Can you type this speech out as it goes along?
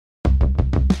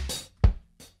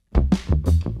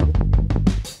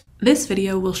This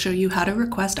video will show you how to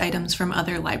request items from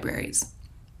other libraries.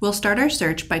 We'll start our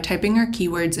search by typing our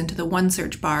keywords into the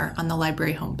OneSearch bar on the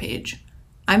library homepage.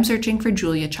 I'm searching for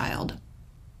Julia Child.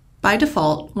 By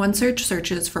default, OneSearch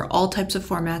searches for all types of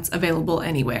formats available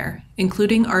anywhere,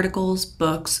 including articles,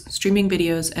 books, streaming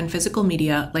videos, and physical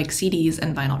media like CDs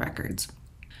and vinyl records.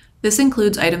 This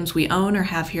includes items we own or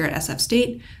have here at SF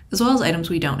State, as well as items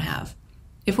we don't have.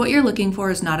 If what you're looking for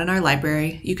is not in our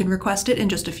library, you can request it in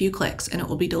just a few clicks and it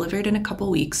will be delivered in a couple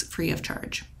weeks free of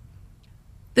charge.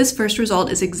 This first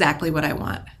result is exactly what I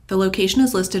want. The location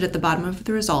is listed at the bottom of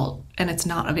the result and it's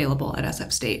not available at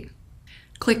SF State.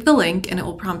 Click the link and it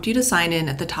will prompt you to sign in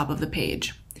at the top of the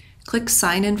page. Click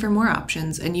Sign In for more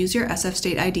options and use your SF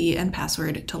State ID and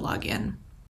password to log in.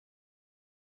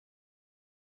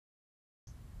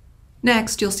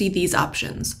 Next, you'll see these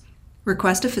options.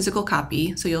 Request a physical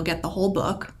copy, so you'll get the whole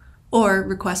book, or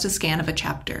request a scan of a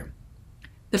chapter.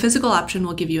 The physical option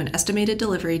will give you an estimated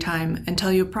delivery time and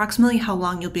tell you approximately how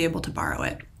long you'll be able to borrow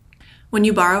it. When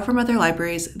you borrow from other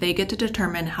libraries, they get to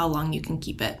determine how long you can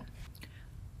keep it.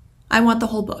 I want the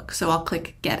whole book, so I'll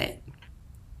click Get It.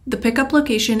 The pickup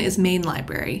location is Main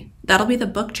Library. That'll be the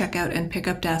book checkout and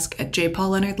pickup desk at J. Paul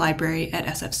Leonard Library at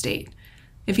SF State.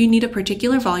 If you need a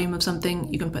particular volume of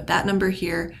something, you can put that number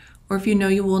here, or if you know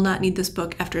you will not need this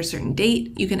book after a certain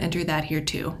date, you can enter that here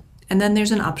too. And then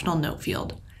there's an optional note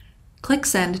field. Click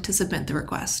Send to submit the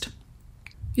request.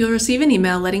 You'll receive an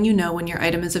email letting you know when your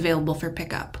item is available for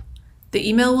pickup. The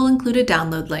email will include a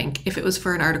download link if it was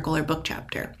for an article or book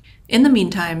chapter. In the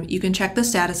meantime, you can check the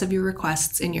status of your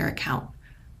requests in your account.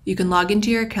 You can log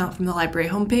into your account from the library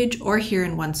homepage or here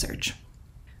in OneSearch.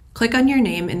 Click on your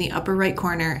name in the upper right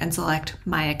corner and select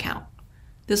My Account.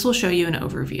 This will show you an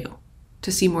overview.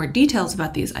 To see more details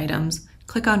about these items,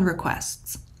 click on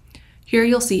Requests. Here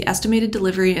you'll see estimated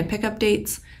delivery and pickup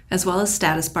dates, as well as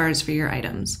status bars for your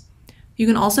items. You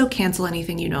can also cancel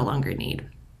anything you no longer need.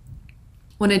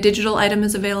 When a digital item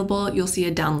is available, you'll see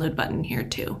a download button here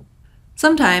too.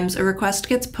 Sometimes a request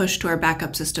gets pushed to our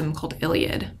backup system called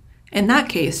Iliad. In that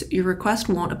case, your request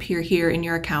won't appear here in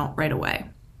your account right away.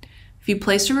 If you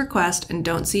placed a request and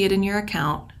don't see it in your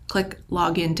account, click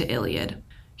Log In to Iliad.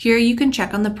 Here you can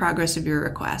check on the progress of your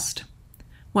request.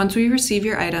 Once we receive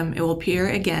your item, it will appear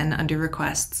again under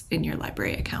Requests in your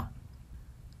library account.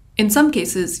 In some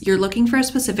cases, you're looking for a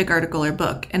specific article or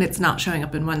book and it's not showing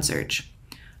up in OneSearch.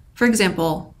 For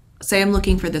example, say I'm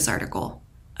looking for this article,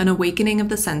 An Awakening of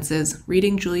the Senses,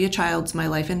 reading Julia Child's My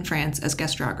Life in France as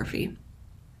Guestography.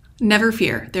 Never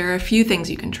fear, there are a few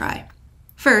things you can try.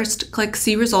 First, click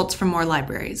See Results from More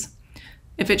Libraries.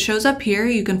 If it shows up here,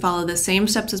 you can follow the same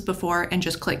steps as before and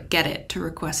just click Get It to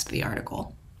request the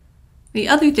article. The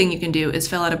other thing you can do is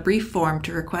fill out a brief form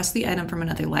to request the item from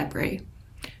another library.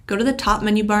 Go to the top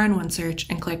menu bar in OneSearch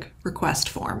and click Request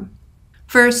Form.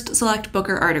 First, select Book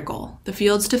or Article. The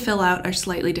fields to fill out are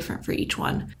slightly different for each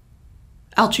one.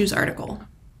 I'll choose Article.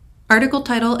 Article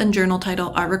title and journal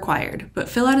title are required, but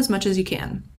fill out as much as you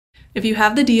can. If you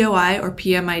have the DOI or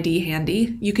PMID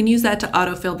handy, you can use that to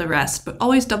autofill the rest, but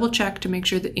always double check to make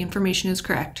sure the information is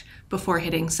correct before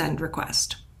hitting Send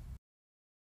Request.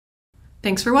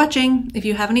 Thanks for watching! If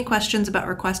you have any questions about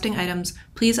requesting items,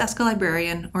 please ask a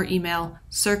librarian or email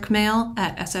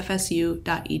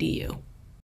circmail@sfsu.edu.